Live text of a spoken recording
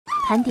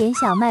盘点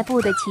小卖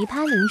部的奇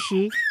葩零食，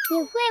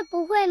你会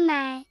不会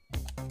买？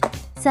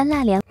酸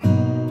辣凉。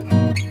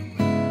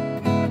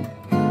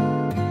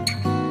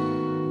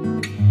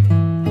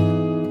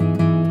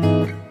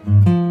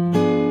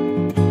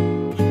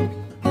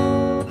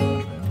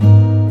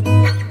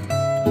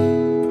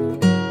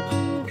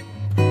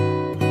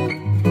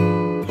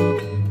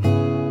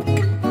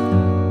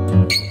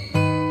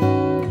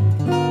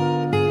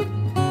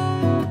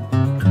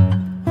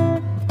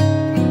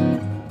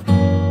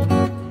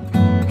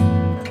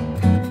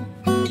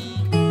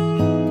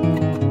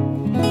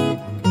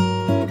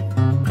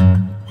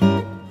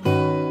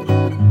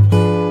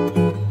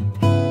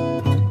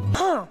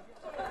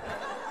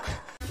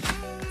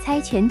猜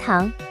拳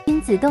糖，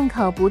君子动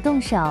口不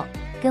动手，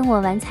跟我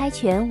玩猜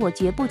拳我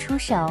绝不出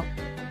手。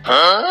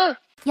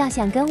要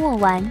想跟我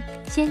玩，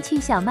先去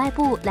小卖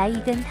部来一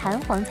根弹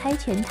簧猜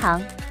拳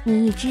糖，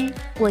你一支，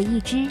我一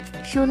支，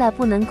输了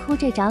不能哭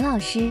着找老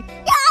师。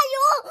加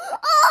油！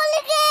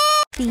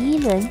第一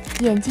轮，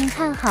眼睛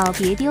看好，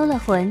别丢了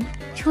魂。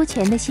出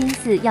拳的心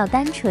思要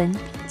单纯，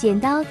剪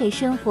刀给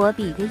生活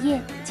比个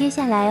耶。接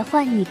下来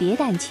换你，别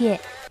胆怯，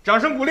掌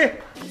声鼓励。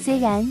虽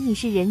然你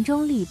是人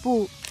中吕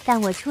布，但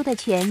我出的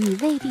拳你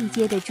未必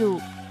接得住。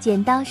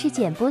剪刀是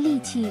剪不利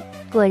器，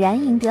果然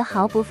赢得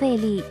毫不费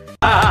力。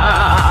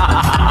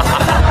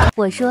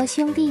我说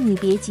兄弟你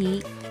别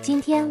急，今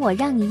天我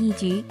让你一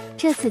局，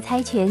这次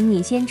猜拳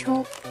你先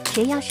出，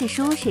谁要是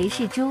输谁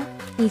是猪。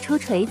你出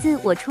锤子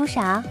我出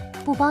啥，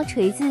不包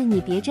锤子你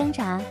别挣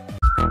扎。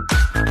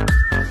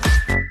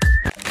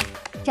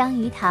章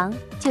鱼糖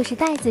就是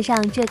袋子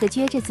上这个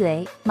撅着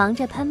嘴忙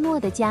着喷墨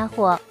的家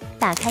伙，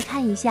打开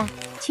看一下，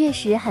确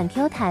实很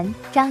Q 弹，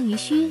章鱼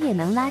须也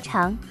能拉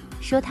长。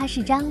说它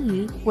是章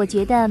鱼，我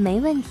觉得没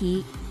问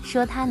题；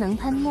说它能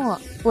喷墨，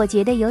我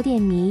觉得有点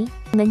迷。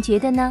你们觉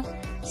得呢？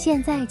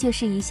现在就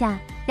试一下，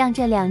让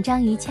这两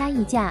章鱼掐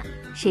一架，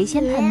谁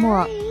先喷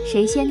墨，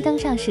谁先登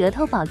上舌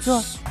头宝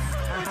座。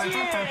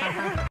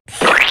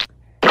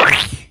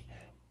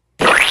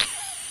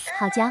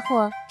好家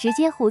伙，直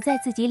接糊在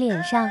自己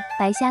脸上，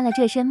白瞎了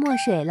这身墨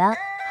水了。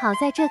好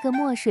在这个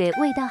墨水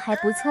味道还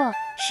不错，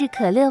是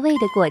可乐味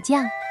的果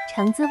酱，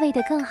橙子味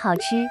的更好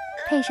吃，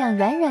配上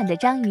软软的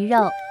章鱼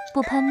肉，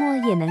不喷墨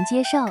也能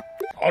接受。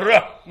好吃，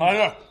好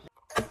吃。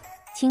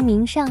清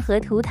明上河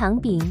图糖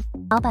饼，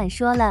老板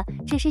说了，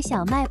这是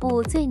小卖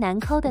部最难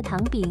抠的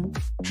糖饼，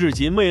至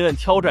今没人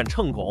挑战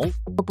成功。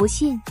我不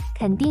信，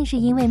肯定是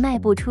因为卖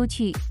不出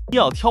去。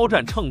要挑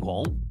战成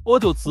功，我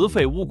就自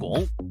废武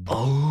功。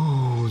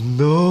Oh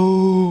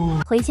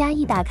no！ 回家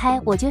一打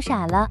开我就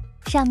傻了，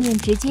上面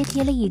直接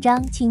贴了一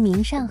张清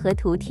明上河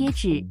图贴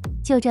纸，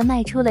就这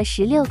卖出了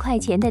16块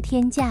钱的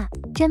天价，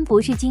真不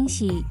是惊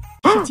喜，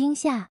是惊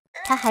吓。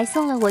他还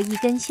送了我一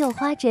根绣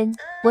花针，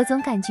我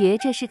总感觉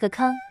这是个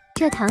坑。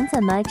这糖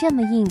怎么这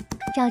么硬？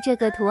照这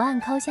个图案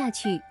抠下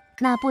去，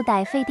那不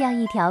得废掉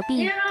一条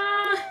臂？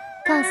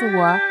告诉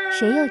我，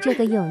谁有这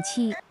个勇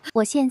气？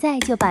我现在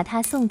就把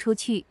它送出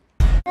去。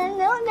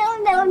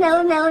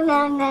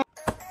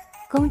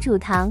公主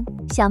糖，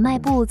小卖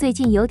部最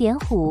近有点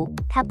虎，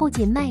它不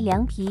仅卖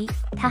凉皮，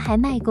它还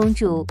卖公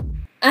主。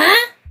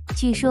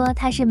据说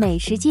它是美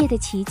食界的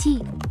奇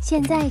迹，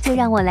现在就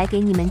让我来给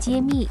你们揭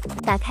秘。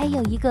打开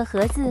有一个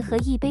盒子和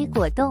一杯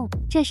果冻，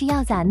这是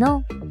要咋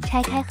弄？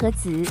拆开盒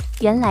子，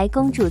原来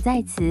公主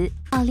在此。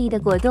奥利的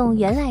果冻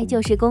原来就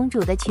是公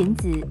主的裙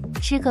子，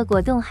吃个果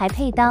冻还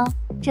配刀，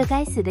这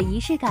该死的仪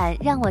式感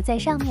让我在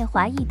上面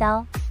划一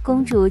刀，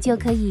公主就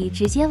可以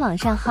直接往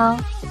上薅。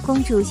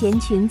公主嫌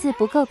裙子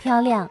不够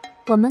漂亮，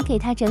我们给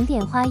她整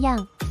点花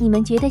样，你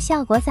们觉得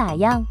效果咋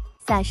样？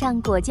撒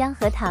上果浆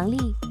和糖粒，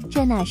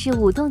这哪是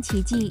舞动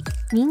奇迹，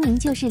明明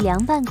就是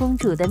凉拌公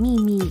主的秘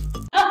密。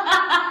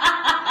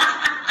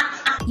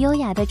优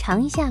雅的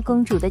尝一下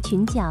公主的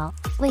裙角，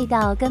味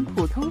道跟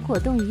普通果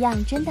冻一样，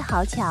真的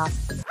好巧。